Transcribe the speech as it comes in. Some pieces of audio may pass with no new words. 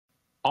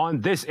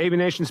On this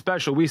AVNation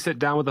special, we sit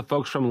down with the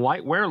folks from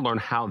Lightware, learn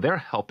how they're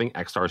helping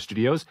XR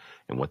Studios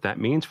and what that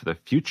means for the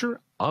future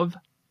of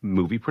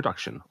movie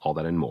production. All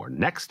that and more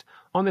next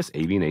on this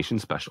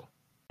AVNation special.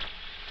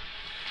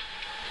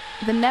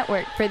 The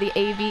network for the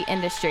AV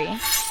industry.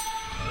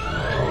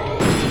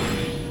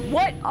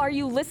 What are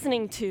you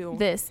listening to?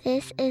 This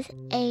is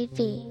AV.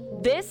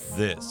 This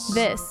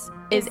is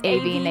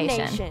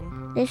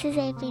AVNation. This is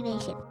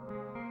AVNation.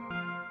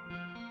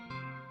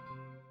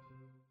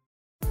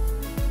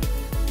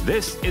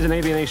 This is an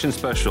AVNation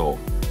special,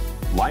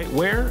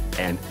 Lightware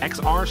and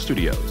XR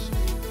Studios.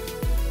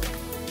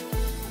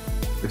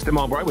 It's Tim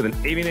Albright with an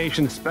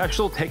AVNation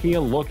special, taking a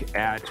look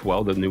at,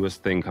 well, the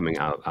newest thing coming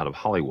out of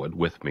Hollywood.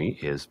 With me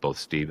is both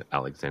Steve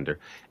Alexander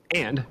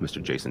and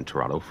Mr. Jason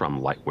Tirado from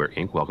Lightware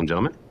Inc. Welcome,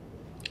 gentlemen.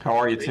 How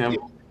are you, Tim?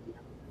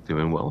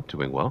 Doing well.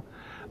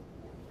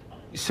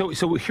 So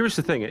here's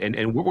the thing,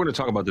 and what we're going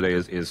to talk about today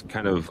is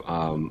kind of,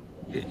 I'm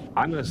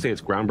going to say it's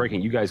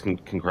groundbreaking. You guys can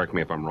correct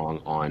me if I'm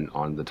wrong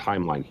on the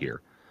timeline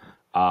here.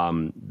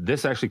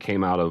 This actually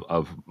came out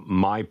of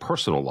my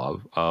personal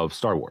love of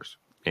Star Wars,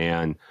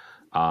 and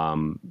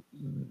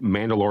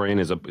Mandalorian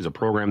is a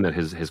program that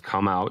has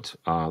come out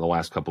the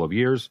last couple of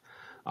years.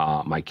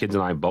 My kids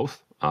and I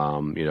both.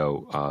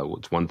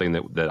 It's one thing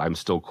that I'm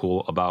still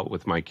cool about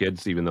with my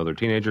kids, even though they're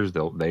teenagers.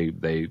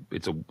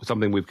 It's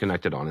something we've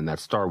connected on, and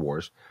that's Star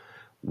Wars.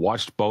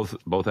 Watched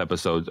both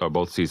episodes or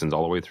both seasons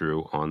all the way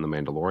through on The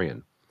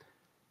Mandalorian.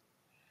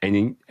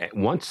 And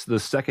once the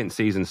second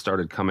season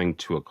started coming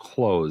to a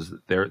close,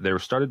 there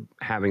started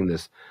having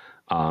these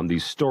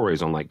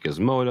stories on like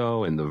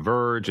Gizmodo and The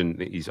Verge and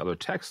these other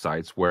tech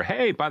sites where,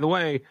 hey, by the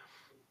way,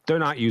 they're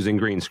not using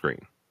green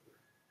screen.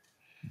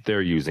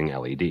 They're using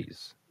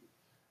LEDs.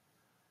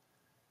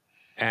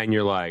 And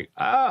you're like,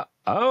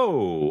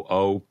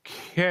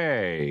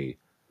 okay.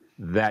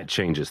 That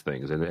changes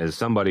things. And as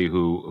somebody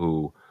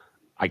who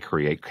I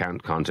create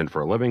content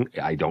for a living,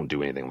 I don't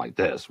do anything like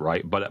this,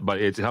 right? But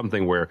it's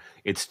something where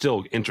it's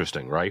still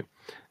interesting, right?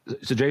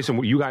 So,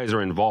 Jason, you guys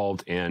are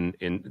involved in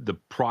the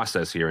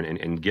process here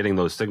and getting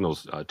those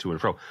signals to and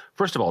fro.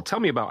 First of all, tell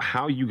me about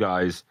how you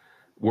guys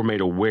were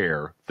made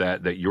aware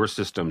that your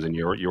systems and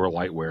your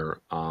Lightware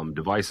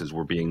devices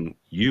were being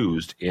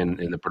used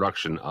in the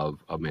production of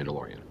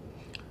Mandalorian.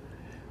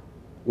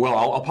 Well,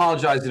 I'll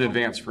apologize in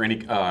advance for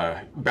any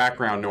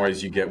background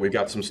noise you get. We've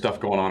got some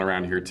stuff going on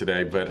around here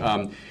today.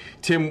 But,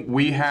 Tim,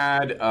 we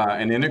had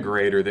an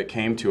integrator that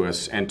came to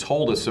us and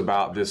told us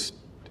about this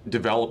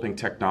developing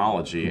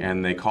technology,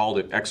 and they called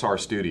it XR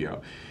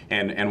Studio.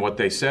 And what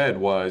they said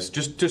was,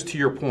 just to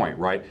your point,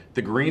 right,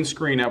 the green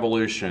screen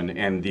evolution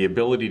and the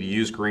ability to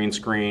use green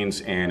screens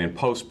and in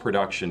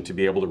post-production to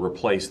be able to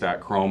replace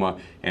that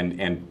chroma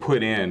and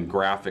put in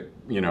graphic,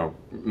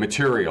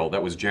 material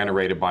that was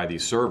generated by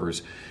these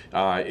servers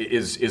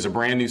is a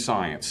brand new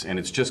science, and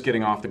it's just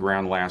getting off the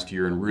ground last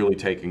year and really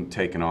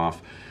taken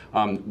off.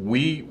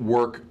 We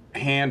work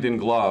hand in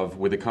glove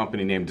with a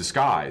company named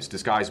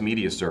Disguise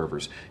Media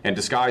Servers. And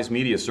Disguise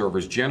Media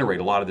Servers generate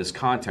a lot of this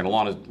content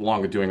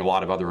along with doing a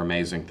lot of other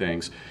amazing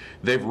things.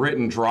 They've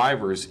written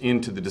drivers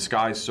into the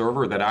Disguise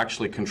server that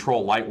actually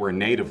control Lightware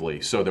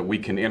natively so that we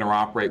can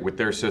interoperate with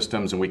their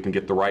systems and we can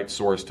get the right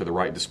source to the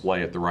right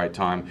display at the right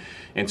time.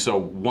 And so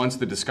once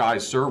the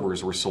Disguise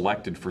servers were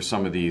selected for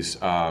some of these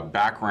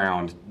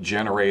background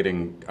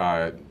generating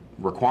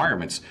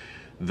requirements,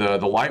 the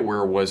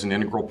Lightware was an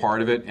integral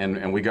part of it,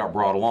 and we got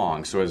brought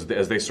along. So as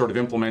they sort of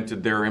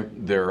implemented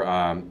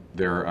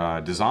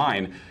their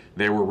design,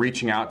 they were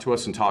reaching out to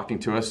us and talking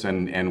to us,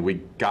 and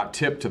we got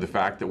tipped to the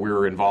fact that we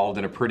were involved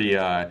in a pretty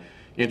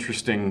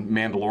interesting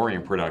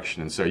Mandalorian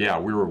production. And so yeah,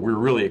 we were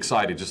really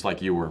excited, just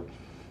like you were.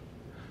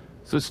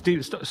 So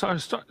Steve,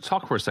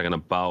 talk for a second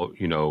about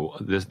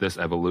this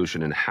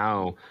evolution and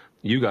how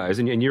you guys,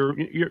 and you're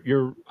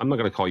I'm not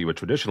going to call you a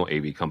traditional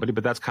AV company,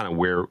 but that's kind of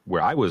where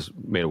I was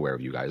made aware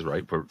of you guys,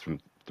 right,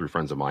 through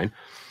friends of mine.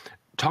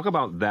 Talk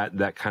about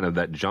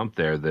that jump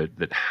there,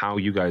 that how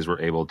you guys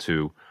were able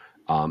to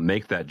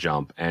make that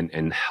jump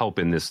and help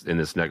in this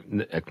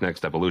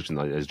next evolution,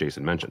 as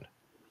Jason mentioned.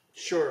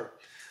 Sure.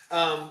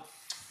 Well,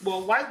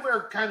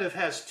 Lightware kind of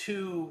has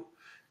two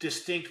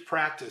distinct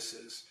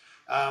practices.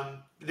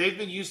 We've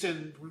been used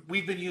in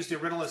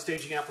rental and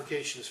staging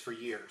applications for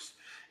years.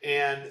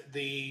 And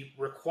the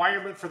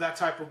requirement for that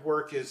type of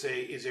work is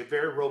a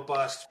very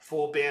robust,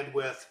 full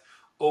bandwidth,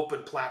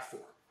 open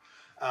platform.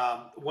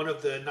 One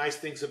of the nice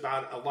things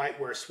about a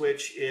Lightware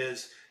switch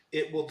is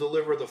it will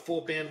deliver the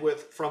full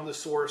bandwidth from the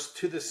source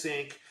to the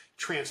sink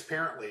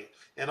transparently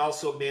and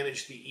also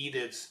manage the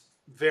EDIDs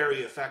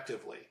very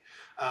effectively.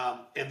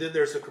 And then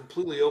there's a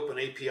completely open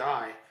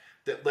API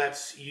that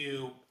lets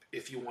you,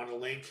 if you want to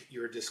link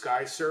your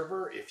Disguise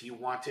server, if you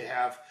want to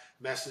have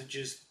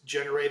messages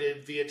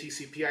generated via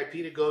TCP/IP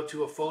to go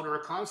to a phone or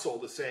a console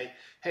to say,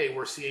 hey,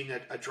 we're seeing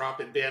a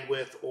drop in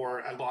bandwidth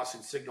or a loss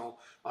in signal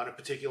on a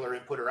particular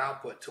input or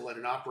output, to let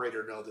an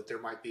operator know that there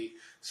might be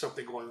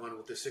something going on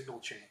with the signal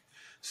chain.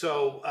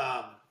 So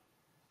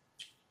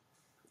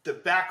the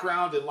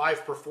background and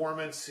live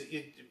performance,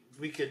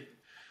 we could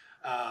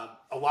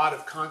A lot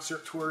of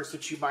concert tours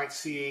that you might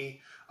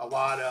see, a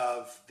lot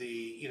of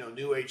the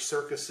new age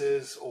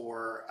circuses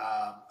or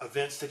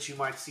events that you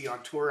might see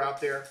on tour out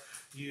there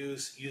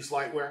use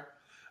Lightware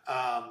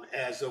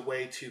as a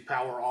way to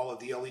power all of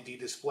the LED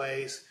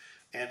displays.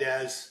 And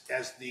as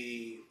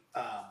the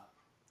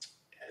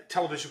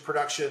television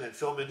production and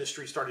film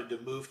industry started to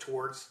move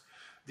towards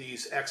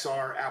these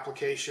XR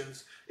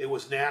applications, it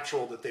was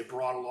natural that they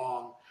brought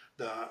along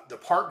the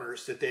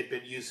partners that they'd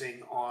been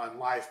using on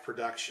live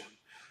production,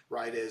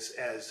 right?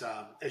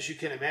 As you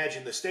can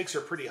imagine, the stakes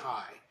are pretty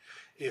high.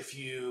 If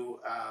you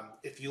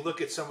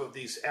look at some of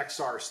these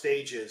XR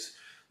stages,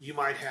 you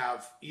might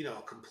have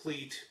a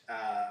complete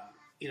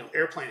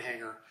airplane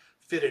hangar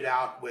fitted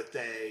out with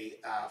a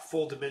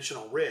full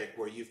dimensional rig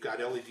where you've got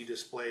LED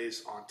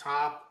displays on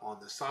top, on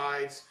the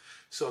sides,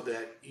 so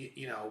that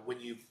when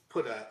you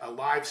put a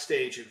live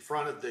stage in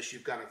front of this,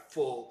 you've got a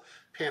full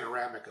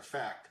panoramic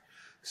effect.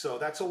 So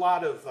that's a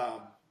lot on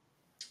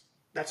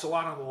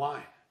the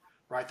line,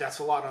 right? That's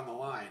a lot on the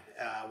line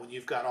when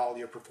you've got all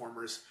your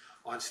performers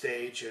on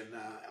stage and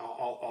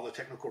all the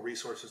technical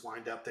resources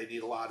lined up. They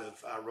need a lot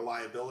of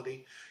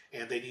reliability,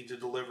 and they need to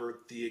deliver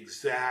the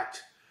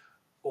exact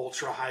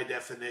ultra high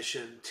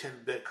definition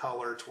 10-bit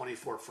color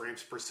 24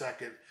 frames per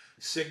second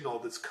signal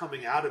that's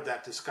coming out of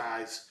that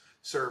disguise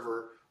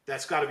server.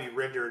 That's got to be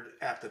rendered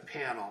at the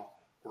panel,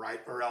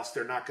 right? Or else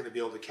they're not going to be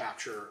able to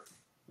capture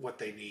what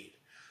they need.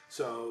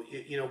 So,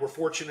 we're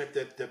fortunate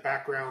that the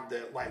background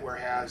that Lightware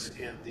has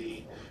in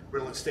the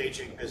rental and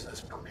staging business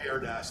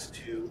prepared us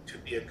to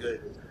be a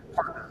good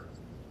partner,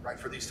 right,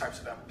 for these types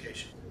of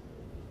applications.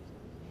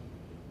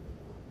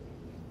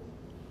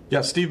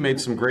 Yeah, Steve made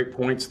some great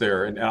points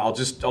there, and I'll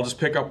just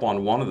pick up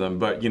on one of them.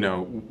 But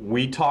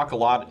we talk a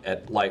lot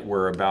at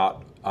Lightware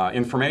about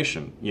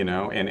information,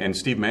 and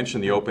Steve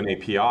mentioned the open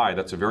API.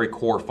 That's a very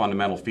core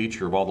fundamental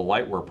feature of all the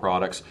Lightware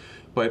products.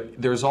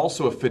 But there's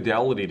also a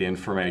fidelity to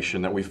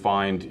information that we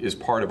find is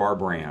part of our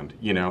brand,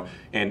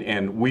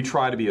 and we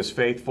try to be as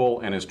faithful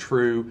and as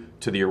true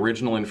to the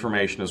original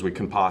information as we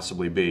can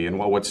possibly be. And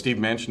what Steve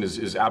mentioned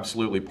is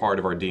absolutely part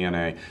of our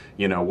DNA.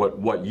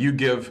 What you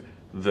give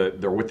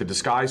what the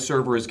disguise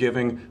server is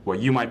giving, what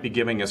you might be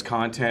giving as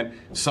content,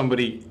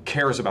 somebody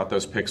cares about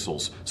those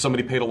pixels.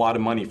 Somebody paid a lot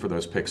of money for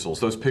those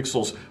pixels. Those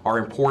pixels are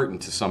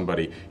important to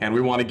somebody, and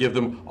we want to give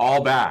them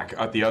all back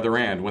at the other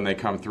end when they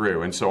come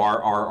through. And so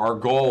our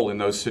goal in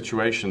those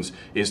situations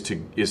is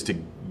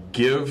to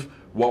give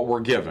what we're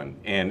given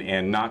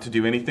and not to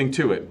do anything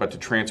to it, but to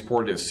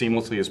transport it as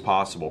seamlessly as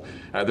possible.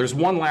 There's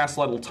one last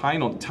little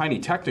tiny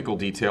technical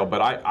detail,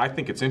 but I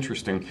think it's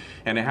interesting,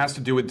 and it has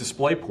to do with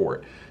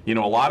DisplayPort. A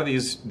lot of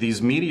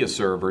these media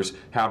servers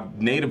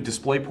have native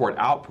DisplayPort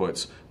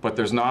outputs, but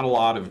there's not a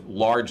lot of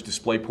large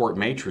DisplayPort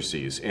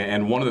matrices.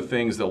 And one of the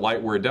things that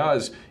Lightware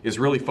does is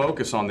really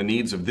focus on the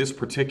needs of this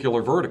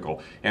particular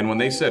vertical. And when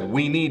they said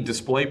we need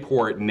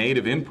DisplayPort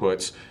native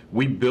inputs,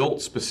 we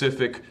built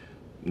specific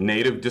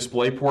native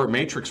DisplayPort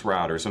matrix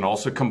routers and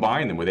also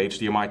combined them with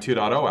HDMI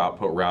 2.0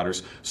 output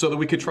routers so that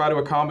we could try to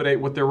accommodate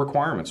what their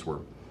requirements were.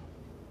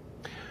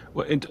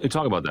 Well, and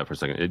talk about that for a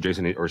second,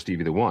 Jason or Steve,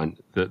 either one.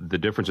 The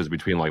differences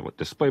between like what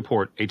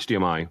DisplayPort,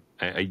 HDMI,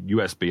 a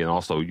USB, and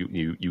also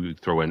you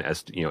throw in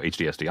HD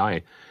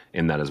SDI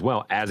in that as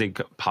well as a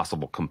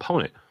possible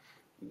component.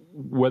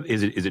 What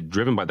is it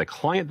driven by the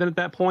client then at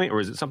that point,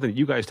 or is it something that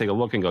you guys take a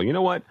look and go, you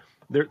know what,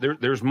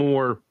 there's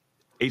more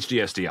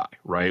HD SDI,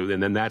 right?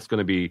 And then that's going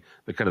to be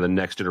the kind of the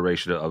next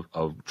generation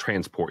of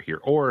transport here.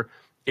 Or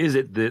is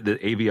it the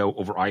AVO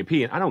over IP?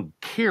 And I don't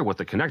care what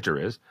the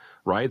connector is,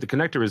 right? The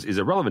connector is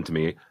irrelevant to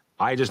me.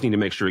 I just need to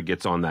make sure it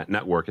gets on that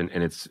network and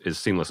it's as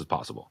seamless as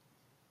possible.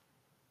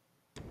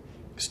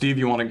 Steve,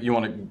 you want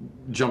to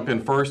jump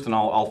in first, and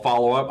I'll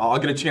follow up. I'll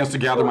get a chance to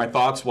gather my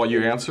thoughts while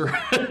you answer.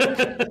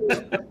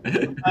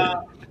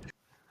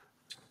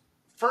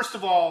 First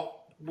of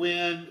all,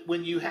 when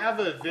you have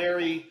a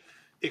very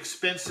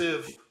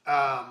expensive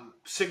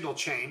signal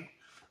chain,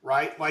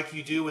 right, like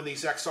you do in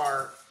these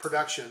XR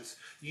productions,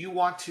 you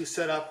want to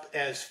set up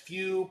as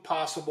few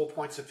possible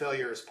points of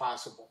failure as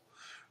possible,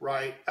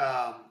 right?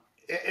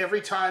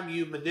 Every time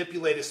you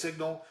manipulate a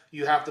signal,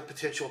 you have the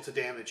potential to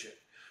damage it,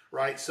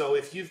 right? So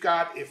if you've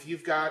got a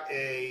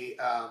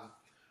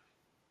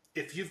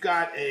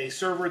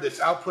server that's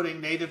outputting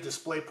native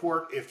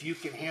DisplayPort, if you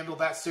can handle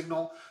that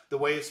signal the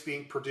way it's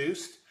being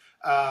produced,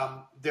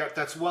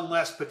 that's one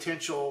less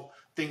potential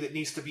thing that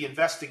needs to be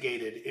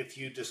investigated if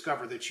you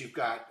discover that you've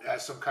got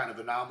some kind of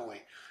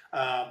anomaly.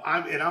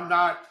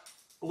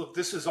 Look,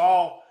 this is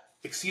all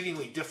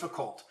exceedingly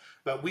difficult,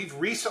 but we've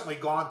recently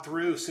gone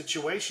through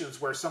situations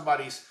where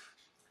somebody's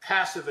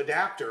passive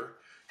adapter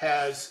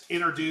has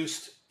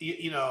introduced,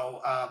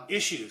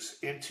 issues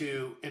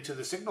into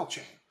the signal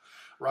chain,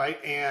 right?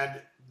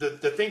 And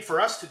the thing for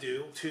us to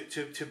do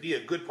to be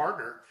a good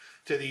partner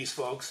to these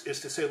folks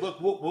is to say, look,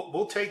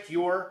 we'll take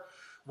your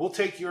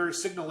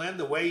signal in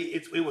the way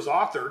it was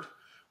authored,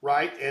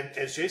 right? And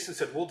as Jason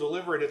said, we'll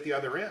deliver it at the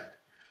other end,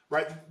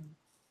 right?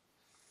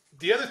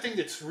 The other thing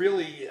that's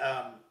really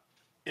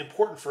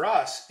important for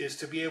us is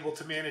to be able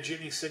to manage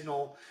any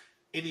signal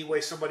any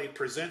way somebody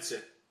presents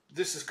it.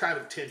 This is kind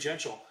of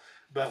tangential,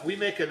 but we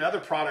make another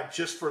product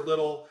just for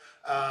little,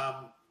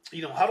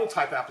 huddle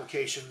type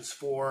applications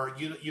for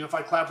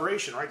unified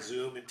collaboration, right?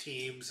 Zoom and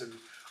Teams and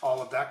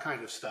all of that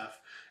kind of stuff.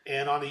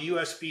 And on a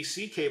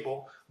USB-C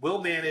cable,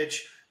 we'll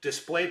manage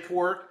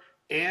DisplayPort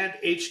and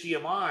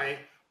HDMI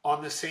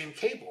on the same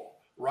cable,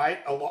 right?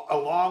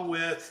 Along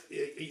with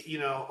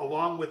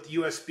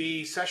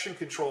USB session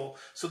control,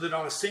 so that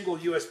on a single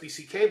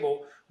USB-C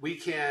cable, we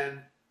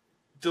can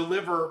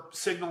deliver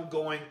signal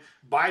going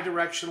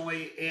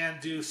bidirectionally and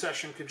do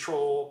session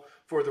control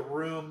for the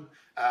room,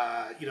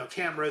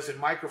 cameras and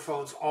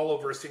microphones all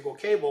over a single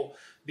cable,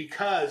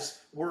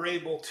 because we're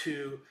able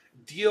to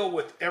deal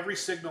with every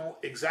signal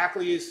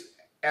exactly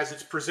as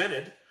it's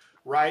presented,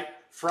 right,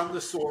 from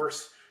the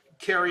source,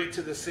 carry it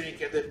to the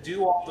sink, and then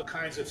do all the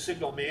kinds of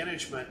signal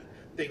management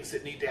things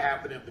that need to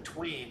happen in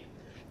between.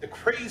 The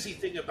crazy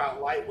thing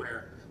about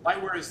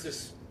Lightware is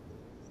this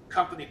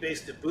company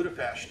based in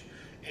Budapest,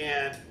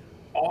 and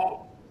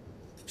all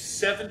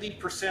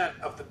 70%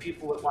 of the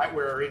people at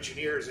Lightware are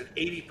engineers, and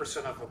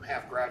 80% of them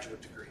have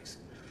graduate degrees,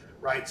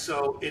 right?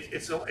 So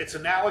it's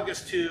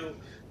analogous to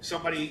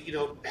somebody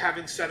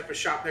having set up a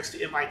shop next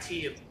to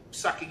MIT and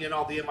sucking in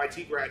all the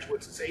MIT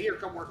graduates and say, here,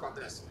 come work on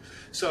this.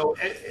 So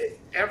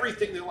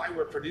everything that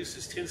Lightware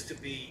produces tends to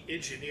be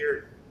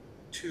engineered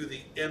to the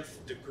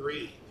nth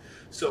degree.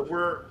 So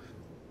we're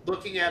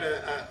looking at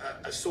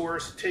a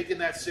source, taking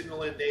that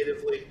signal in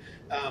natively,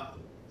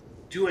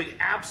 doing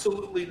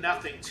absolutely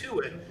nothing to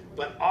it,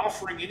 but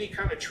offering any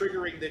kind of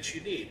triggering that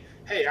you need.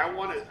 Hey, I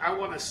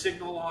want a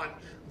signal on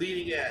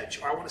leading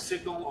edge, or I want a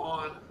signal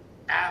on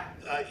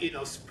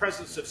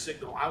presence of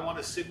signal. I want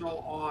a signal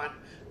on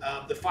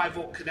the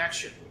 5-volt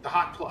connection, the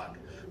hot plug,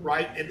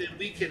 right? And then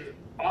we can,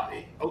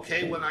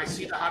 when I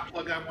see the hot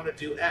plug, I want to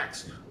do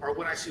X, or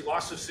when I see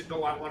loss of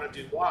signal, I want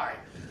to do Y.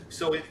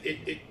 So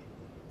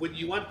when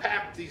you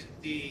unpack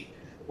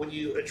when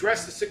you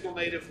address the signal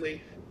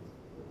natively,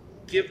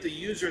 give the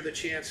user the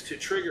chance to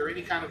trigger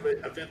any kind of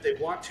event they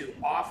want to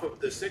off of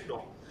the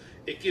signal,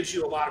 it gives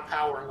you a lot of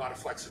power and a lot of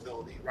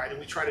flexibility, right? And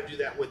we try to do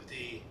that with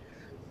the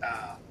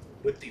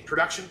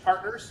production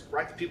partners,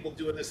 right? The people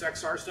doing this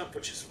XR stuff,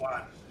 which is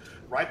fun,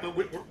 right? But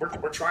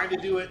we're trying to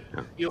do it,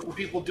 for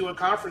people doing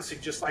conferencing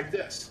just like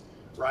this,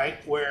 right?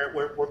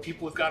 Where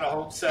people have got a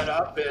home set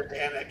up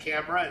and a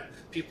camera and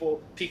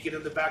people peeking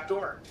in the back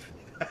door.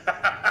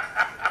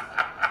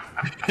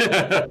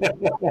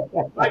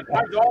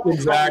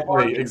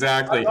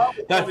 Exactly.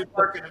 That's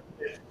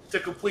to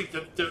complete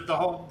the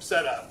home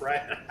setup,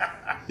 right?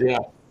 Yeah.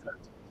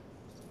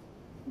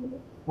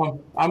 Well,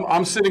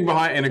 I'm sitting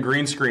behind in a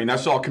green screen.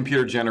 That's all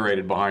computer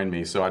generated behind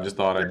me, so I just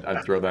thought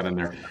I'd throw that in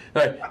there.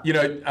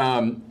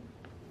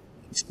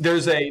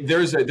 There's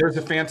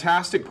a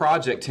fantastic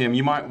project, Tim,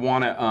 you might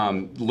want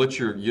to let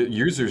your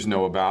users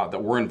know about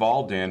that we're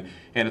involved in,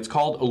 and it's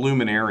called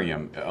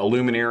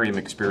Illuminarium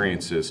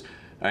Experiences.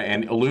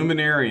 And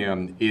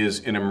Illuminarium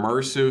is an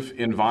immersive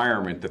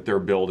environment that they're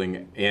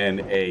building in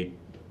a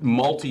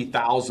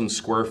multi-thousand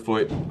square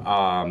foot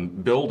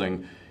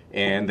building.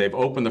 And they've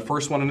opened the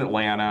first one in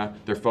Atlanta.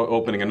 They're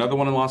opening another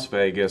one in Las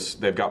Vegas.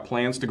 They've got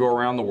plans to go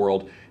around the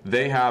world.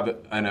 They have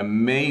an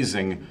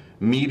amazing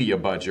media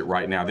budget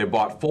right now. They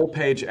bought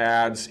full-page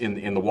ads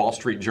in the Wall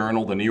Street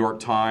Journal, the New York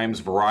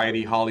Times,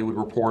 Variety, Hollywood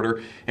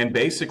Reporter. And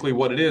basically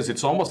what it is,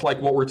 it's almost like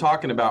what we're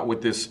talking about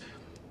with this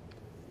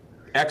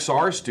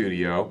XR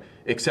studio,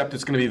 except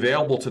it's going to be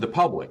available to the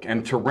public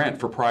and to rent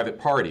for private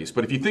parties.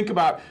 But if you think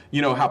about,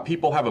 how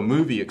people have a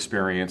movie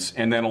experience,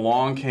 and then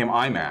along came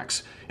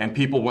IMAX, and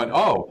people went,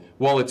 oh,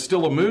 well, it's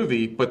still a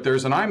movie, but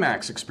there's an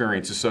IMAX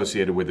experience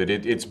associated with it.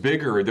 It's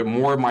bigger, the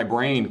more my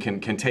brain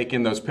can take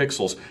in those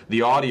pixels.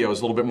 The audio is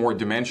a little bit more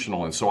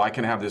dimensional, and so I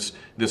can have this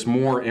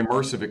more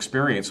immersive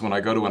experience when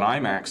I go to an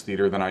IMAX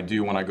theater than I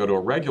do when I go to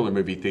a regular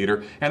movie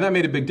theater, and that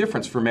made a big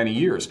difference for many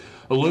years.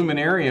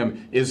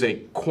 Illuminarium is a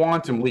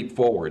quantum leap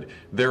forward.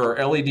 There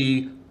are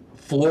LED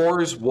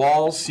floors,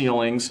 walls,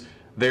 ceilings.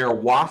 They are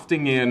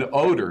wafting in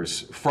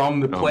odors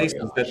from the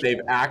places that they've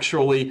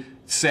actually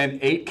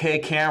sent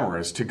 8K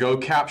cameras to go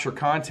capture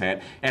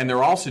content, and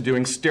they're also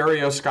doing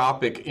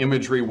stereoscopic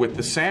imagery with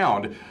the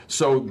sound.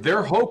 So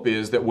their hope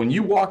is that when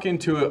you walk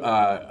into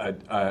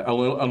an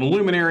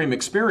Illuminarium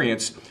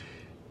experience,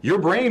 your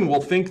brain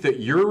will think that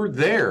you're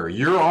there.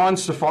 You're on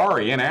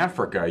safari in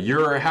Africa.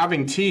 You're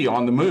having tea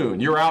on the moon.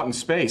 You're out in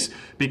space,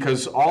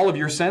 because all of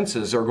your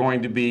senses are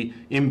going to be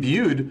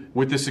imbued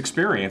with this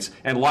experience.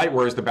 And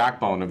Lightware is the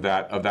backbone of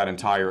that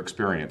entire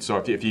experience. So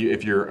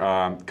if your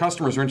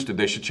customers are interested,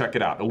 they should check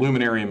it out.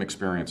 Illuminarium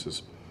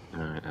Experiences.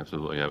 All right,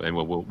 absolutely, yeah. And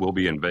we'll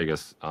be in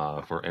Vegas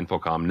for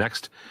InfoComm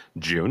next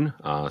June,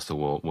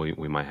 so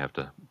we might have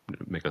to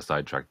make a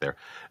sidetrack there.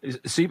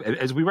 Steve,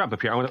 as we wrap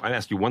up here, I want to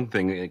ask you one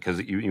thing, because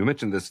you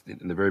mentioned this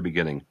in the very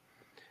beginning,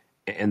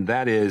 and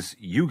that is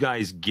you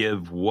guys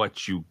give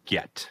what you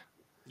get.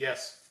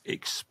 Yes.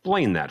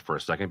 Explain that for a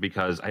second,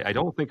 because I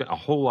don't think a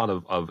whole lot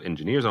of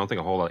engineers, I don't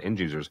think a whole lot of end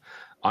users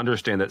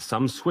understand that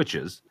some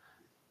switches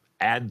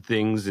add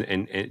things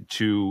and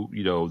to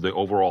the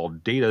overall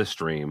data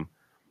stream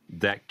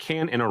that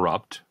can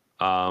interrupt,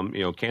 can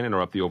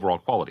interrupt the overall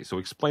quality. So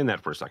explain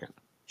that for a second.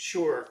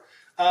 Sure.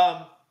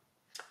 A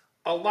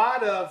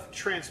lot of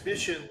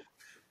transmission,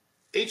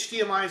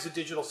 HDMI is a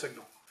digital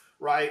signal,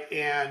 right?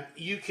 And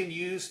you can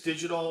use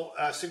digital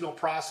signal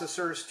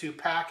processors to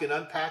pack and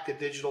unpack a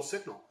digital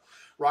signal,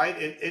 right?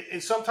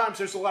 And sometimes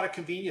there's a lot of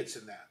convenience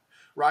in that,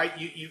 right?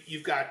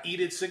 You've got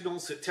EDID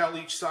signals that tell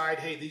each side,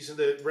 hey, these are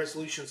the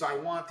resolutions I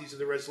want, these are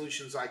the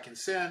resolutions I can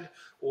send,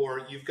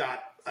 or you've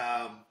got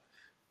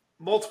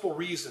multiple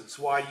reasons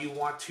why you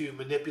want to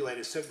manipulate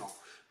a signal.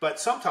 But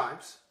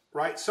sometimes,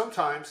 right,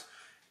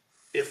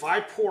 if I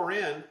pour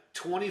in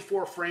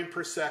 24 frame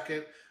per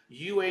second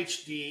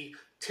UHD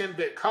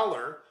 10-bit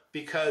color,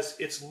 because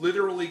it's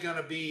literally going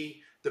to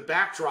be the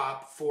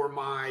backdrop for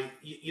my,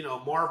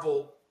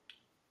 Marvel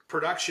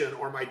production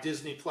or my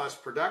Disney Plus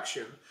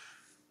production,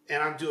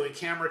 and I'm doing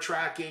camera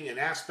tracking and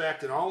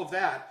aspect and all of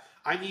that,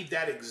 I need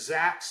that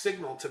exact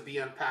signal to be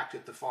unpacked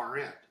at the far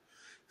end.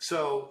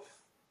 So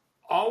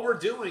all we're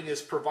doing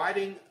is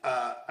providing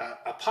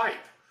a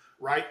pipe,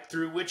 right,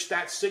 through which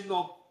that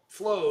signal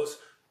flows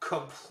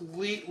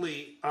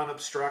completely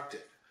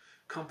unobstructed.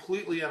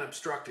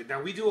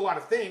 Now, we do a lot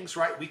of things,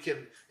 right? We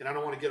can, and I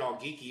don't want to get all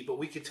geeky, but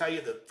we can tell you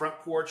the front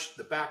porch,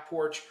 the back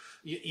porch,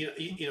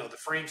 the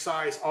frame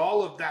size,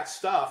 all of that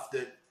stuff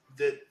that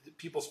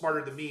people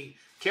smarter than me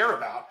care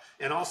about,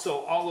 and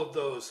also all of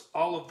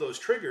those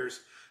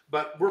triggers.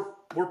 But we're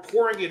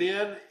pouring it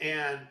in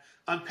and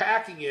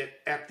unpacking it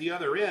at the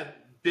other end,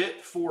 bit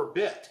for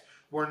bit.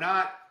 We're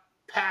not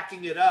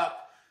packing it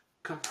up,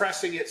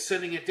 compressing it,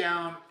 sending it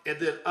down, and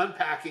then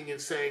unpacking and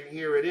saying,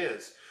 here it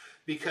is.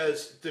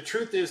 Because the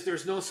truth is,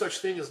 there's no such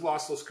thing as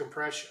lossless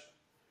compression,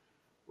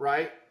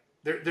 right?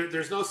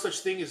 There's no such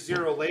thing as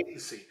zero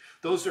latency.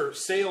 Those are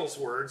sales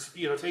words.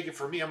 Take it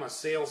from me, I'm a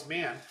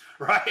salesman,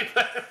 right?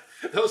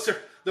 those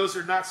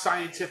are not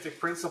scientific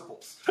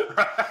principles.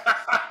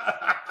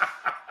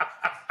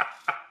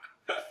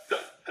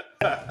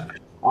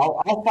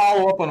 I'll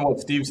follow up on what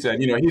Steve said.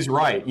 He's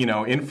right.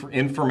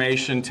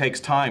 Information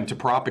takes time to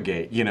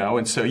propagate.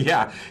 And so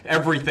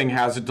everything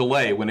has a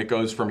delay when it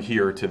goes from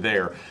here to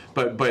there.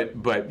 But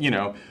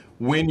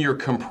when you're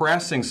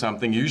compressing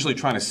something, you're usually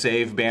trying to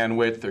save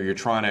bandwidth, or you're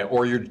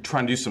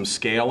trying to do some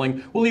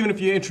scaling. Well, even if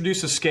you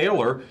introduce a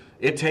scaler,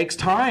 it takes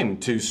time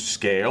to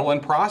scale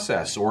and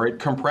process, or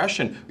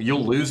compression.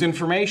 You'll lose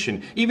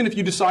information. Even if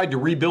you decide to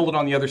rebuild it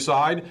on the other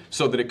side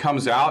so that it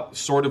comes out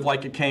sort of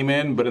like it came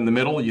in, but in the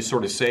middle you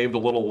sort of saved a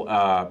little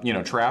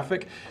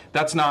traffic.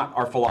 That's not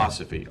our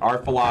philosophy. Our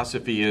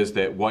philosophy is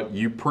that what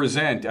you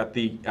present at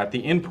the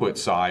input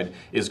side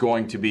is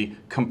going to be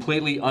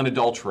completely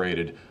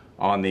unadulterated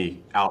on the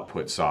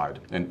output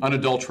side. And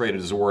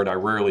unadulterated is a word I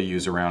rarely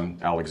use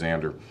around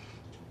Alexander.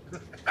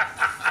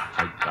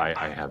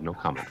 I have no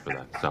comment for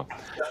that. So,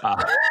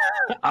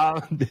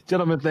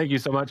 gentlemen, thank you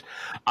so much.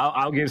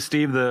 I'll give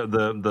Steve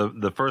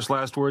the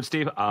last word.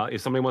 Steve,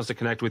 if somebody wants to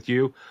connect with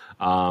you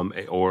or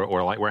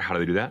Lightware, how do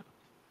they do that?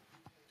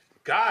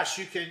 Gosh,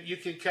 you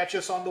can catch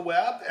us on the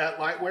web at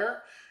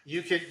Lightware.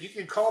 You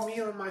can call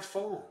me on my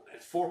phone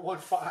at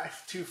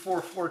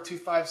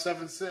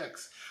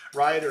 415-244-2576,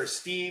 right? Or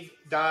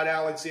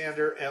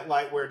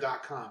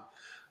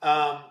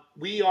steve.alexander@lightware.com.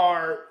 We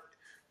are,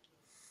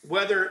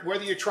 whether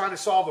you're trying to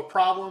solve a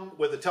problem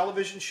with a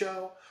television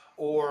show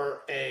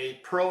or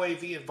a pro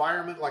AV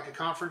environment like a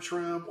conference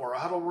room or a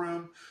huddle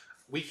room,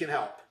 we can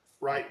help,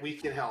 right? We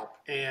can help.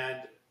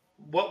 And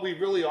what we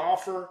really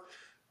offer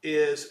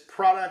is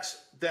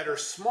products that are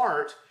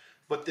smart,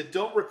 but that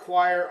don't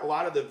require a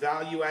lot of the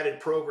value-added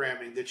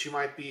programming that you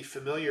might be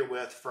familiar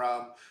with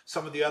from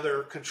some of the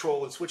other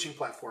control and switching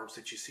platforms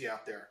that you see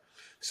out there.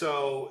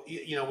 So,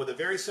 with a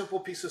very simple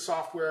piece of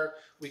software,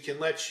 we can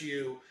let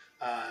you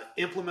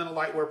implement a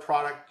Lightware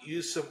product,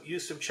 use some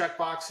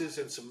checkboxes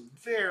and some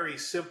very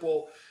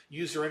simple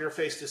user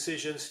interface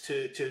decisions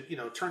to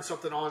turn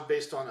something on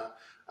based on a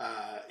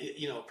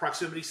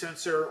proximity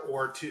sensor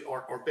or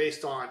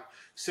based on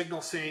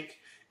signal sync,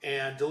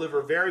 and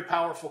deliver very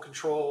powerful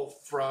control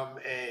from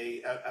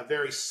a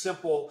very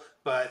simple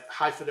but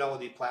high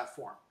fidelity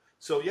platform.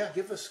 So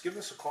give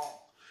us a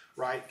call,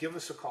 right? Give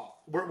us a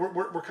call.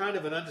 We're kind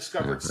of an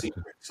undiscovered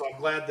secret. So I'm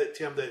glad that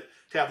Tim to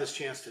have this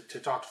chance to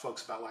talk to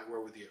folks about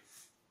Lightware with you.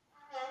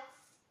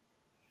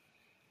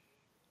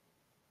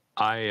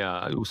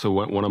 So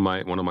one of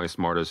my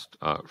smartest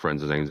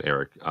friends, his name's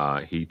Eric.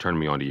 He turned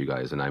me on to you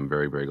guys, and I'm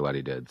very, very glad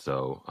he did.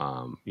 So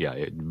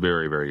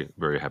very, very,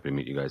 very happy to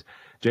meet you guys.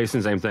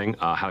 Jason, same thing.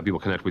 How do people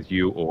connect with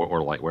you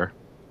or Lightware?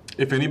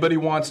 If anybody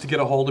wants to get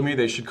a hold of me,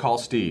 they should call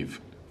Steve.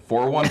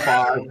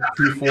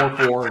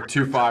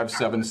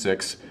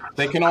 415-244-2576.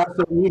 They can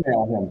also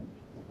email him.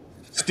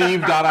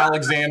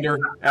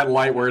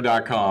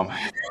 steve.alexander@lightware.com.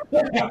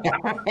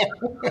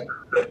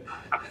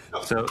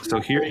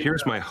 So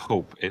here's my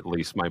hope, at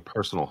least my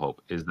personal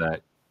hope, is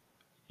that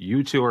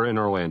you two are in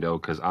Orlando,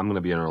 because I'm going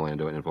to be in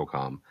Orlando at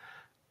InfoComm.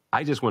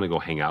 I just want to go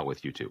hang out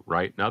with you two,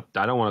 right? Now,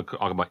 I don't want to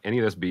talk about any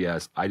of this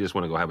BS. I just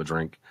want to go have a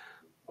drink,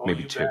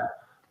 maybe two,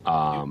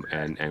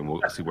 and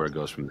we'll see where it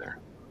goes from there.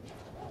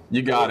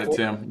 You got it,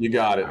 Tim. You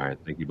got it. All right.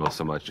 Thank you both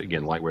so much.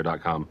 Again,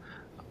 lightware.com.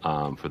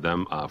 For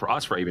them, for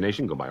us, for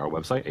AVNation, go by our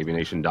website,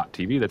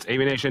 avnation.tv. That's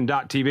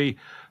avnation.tv.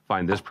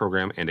 Find this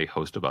program and a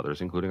host of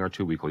others, including our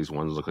 2 weeklies.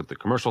 One looks at the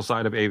commercial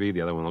side of AV,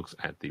 the other one looks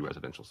at the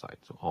residential side.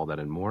 So all that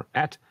and more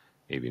at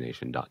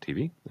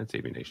avnation.tv. That's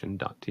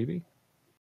avnation.tv.